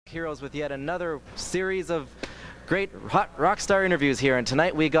Heroes with yet another series of great hot rock star interviews here, and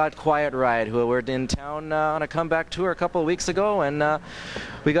tonight we got Quiet Riot, who were in town on a comeback tour a couple of weeks ago, and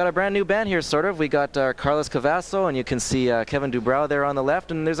we got a brand new band here, sort of. We got Carlos Cavazo, and you can see Kevin Dubrow there on the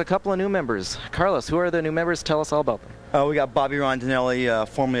left, and there's a couple of new members. Carlos, who are the new members? Tell us all about them. We got Bobby Rondinelli,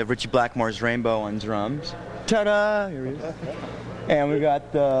 formerly of Richie Blackmore's Rainbow, on drums. Ta-da! Here he is. And we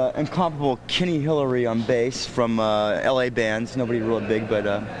got the incomparable Kenny Hillery on bass from LA bands. Nobody really big,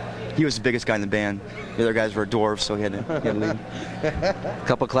 but he was the biggest guy in the band. The other guys were dwarves, so he had to leave. A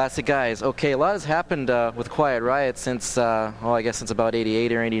couple classic guys. Okay, a lot has happened with Quiet Riot since, I guess since about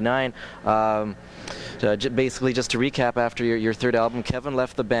 88 or 89. Basically, just to recap, after your third album, Kevin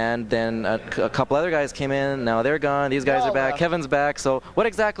left the band, then a couple other guys came in, now they're gone, these guys are back, Kevin's back. So what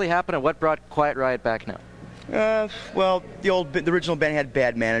exactly happened, and what brought Quiet Riot back now? Well, the original band had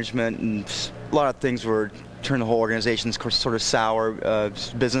bad management, and a lot of things were turned the whole organization sort of sour,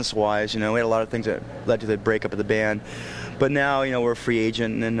 business-wise. We had a lot of things that led to the breakup of the band. But now, we're a free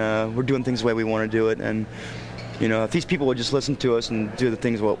agent, and we're doing things the way we want to do it. And if these people would just listen to us and do the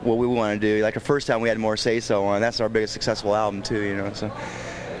things what we want to do, like the first time we had more say-so on, that's our biggest successful album too. So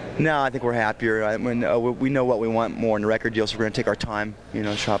now I think we're happier. We know what we want more in the record deal, so we're going to take our time,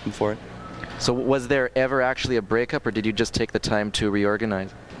 shopping for it. So was there ever actually a breakup, or did you just take the time to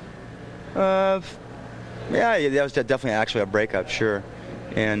reorganize? Yeah, that was definitely actually a breakup, sure.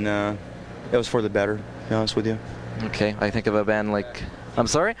 And it was for the better, to be honest with you. Okay, I think of a band like... I'm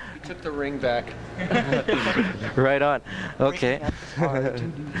sorry? You took the ring back. Right on. Okay.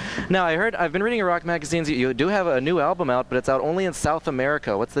 Now, I've been reading your rock magazines. You do have a new album out, but it's out only in South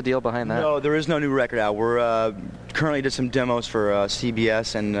America. What's the deal behind that? No, there is no new record out. We're currently did some demos for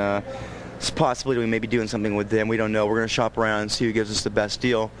CBS, and it's a possibility we may be doing something with them. We don't know. We're going to shop around and see who gives us the best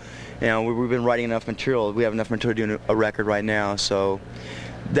deal. We've been writing enough material. We have enough material to do a record right now, so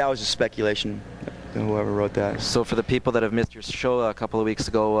that was just speculation, whoever wrote that. So for the people that have missed your show a couple of weeks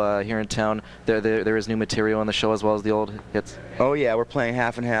ago here in town, there is new material on the show as well as the old hits? Oh yeah, we're playing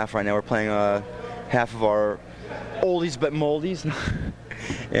half and half right now. We're playing half of our oldies but moldies,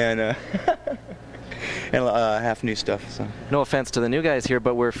 and half new stuff. So. No offense to the new guys here,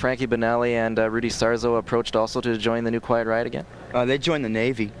 but were Frankie Banali and Rudy Sarzo approached also to join the new Quiet Riot again? They joined the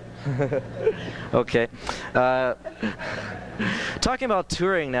Navy. Okay. Talking about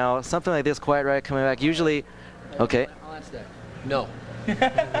touring now, something like this, Quiet Riot coming back, usually... Okay. I'll answer that. No.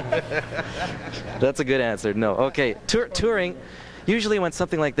 That's a good answer, no. Okay, touring... Usually when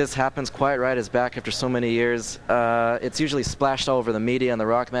something like this happens, Quiet Riot is back after so many years. It's usually splashed all over the media and the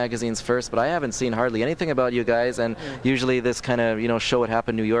rock magazines first, but I haven't seen hardly anything about you guys, and usually this kind of, show would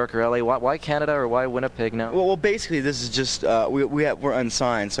happen in New York or LA. Why Canada or why Winnipeg now? Well, basically this is just, we're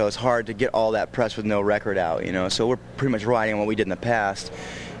unsigned, so it's hard to get all that press with no record out, So we're pretty much riding on what we did in the past.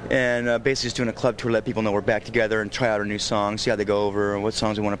 And basically just doing a club tour, let people know we're back together and try out our new songs, see how they go over, what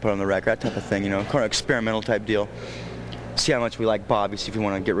songs we want to put on the record, that type of thing, kind of experimental type deal. See how much we like Bobby, see if we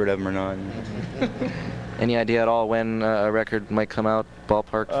want to get rid of him or not. Any idea at all when a record might come out,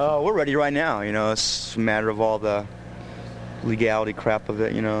 ballpark? We're ready right now, It's a matter of all the legality crap of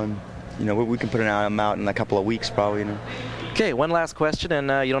it, and, we can put an album out in a couple of weeks probably, Okay, one last question,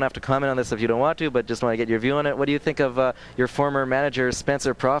 and you don't have to comment on this if you don't want to, but just want to get your view on it. What do you think of your former manager,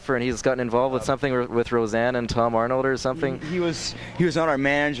 Spencer Proffer, and he's gotten involved with something with Roseanne and Tom Arnold or something? He was not our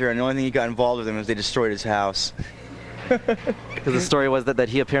manager, and the only thing he got involved with him was they destroyed his house. Because the story was that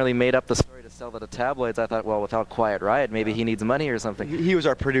he apparently made up the story to sell to the tabloids. I thought, well, without Quiet Riot, maybe he needs money or something. He was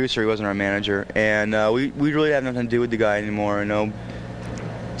our producer, he wasn't our manager, and we really have nothing to do with the guy anymore.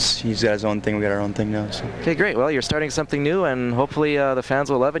 He's got his own thing, we got our own thing now. So. Okay, great. Well, you're starting something new, and hopefully the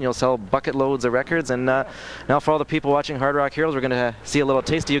fans will love it, and you'll sell bucket loads of records. And now for all the people watching Hard Rock Heroes, we're going to see a little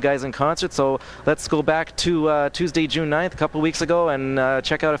taste of you guys in concert. So let's go back to Tuesday, June 9th, a couple weeks ago, and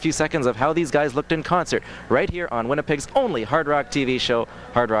check out a few seconds of how these guys looked in concert right here on Winnipeg's only Hard Rock TV show,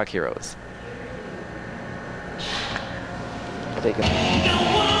 Hard Rock Heroes. Take it.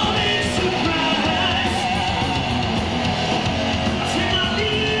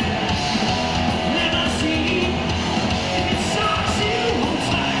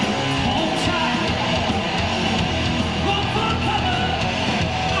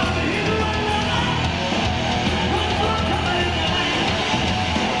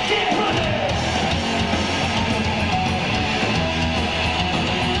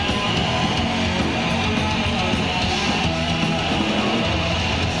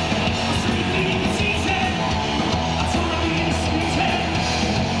 Sleeping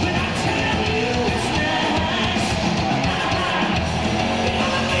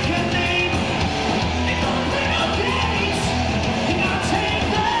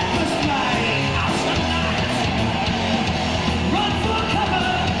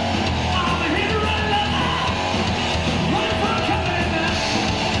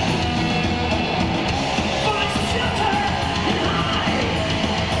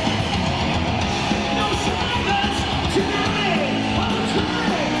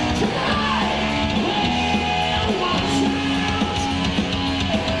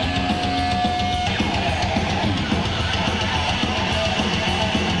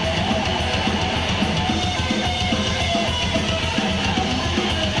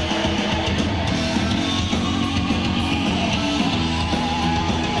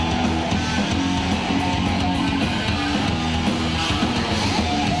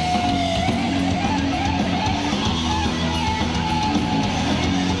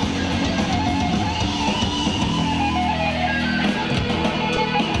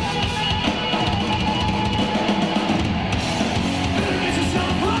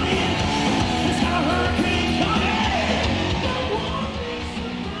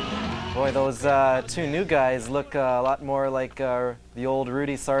boy, those two new guys look a lot more like the old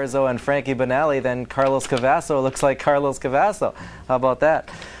Rudy Sarzo and Frankie Banali than Carlos Cavazo looks like Carlos Cavazo. How about that?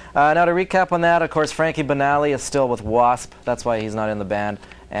 Now to recap on that, of course, Frankie Banali is still with Wasp. That's why he's not in the band.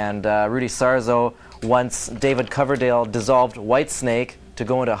 And Rudy Sarzo, once David Coverdale dissolved Whitesnake to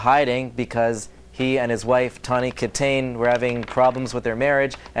go into hiding because he and his wife, Tawny Kitane, were having problems with their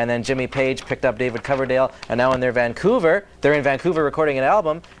marriage, and then Jimmy Page picked up David Coverdale, and now they're in Vancouver recording an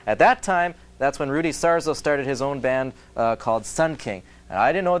album. At that time, that's when Rudy Sarzo started his own band called Sun King. And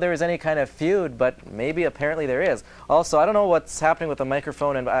I didn't know there was any kind of feud, but maybe apparently there is. Also, I don't know what's happening with the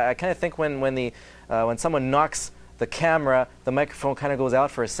microphone, and I kind of think when someone knocks the camera, the microphone kind of goes out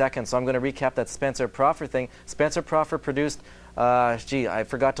for a second, so I'm going to recap that Spencer Proffer thing. Spencer Proffer produced, I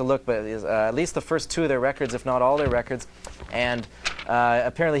forgot to look, but at least the first two of their records, if not all their records, and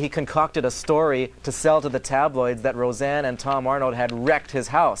apparently he concocted a story to sell to the tabloids that Roseanne and Tom Arnold had wrecked his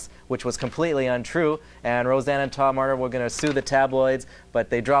house, which was completely untrue, and Roseanne and Tom Arnold were going to sue the tabloids, but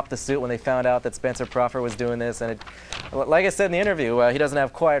they dropped the suit when they found out that Spencer Proffer was doing this, and like I said in the interview, he doesn't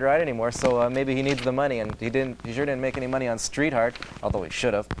have Quiet Riot anymore, so maybe he needs the money, and he sure didn't make any money on Street Heart, although he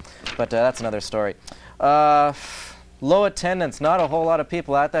should have, but that's another story. Low attendance, not a whole lot of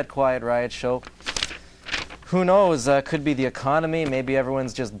people at that Quiet Riot show. Who knows, could be the economy, maybe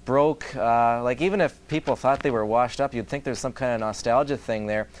everyone's just broke. Like even if people thought they were washed up, you'd think there's some kind of nostalgia thing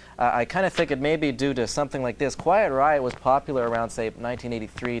there. I kind of think it may be due to something like this. Quiet Riot was popular around, say,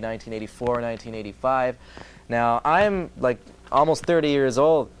 1983, 1984, 1985. Now, I'm like almost 30 years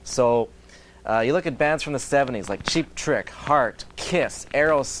old, so you look at bands from the 70s like Cheap Trick, Heart, Kiss,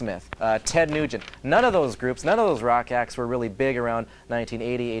 Aerosmith, Ted Nugent. None of those groups, none of those rock acts were really big around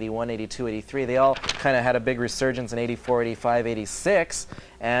 1980, 81, 82, 83. They all kind of had a big resurgence in 84, 85, 86.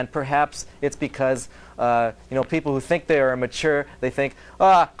 And perhaps it's because, people who think they are mature, they think,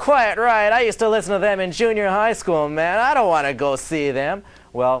 Quiet Riot, I used to listen to them in junior high school, man. I don't want to go see them.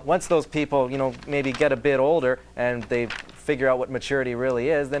 Well, once those people, maybe get a bit older and they figure out what maturity really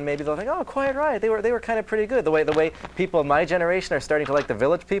is, then maybe they'll think, oh, Quiet Riot, they were kind of pretty good. The way people of my generation are starting to like the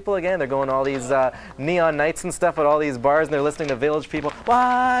Village People again. They're going to all these neon nights and stuff at all these bars, and they're listening to Village People,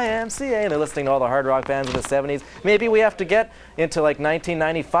 YMCA, and they're listening to all the hard rock bands of the 70s. Maybe we have to get into like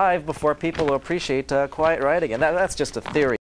 1995 before people will appreciate Quiet Riot again. That's just a theory.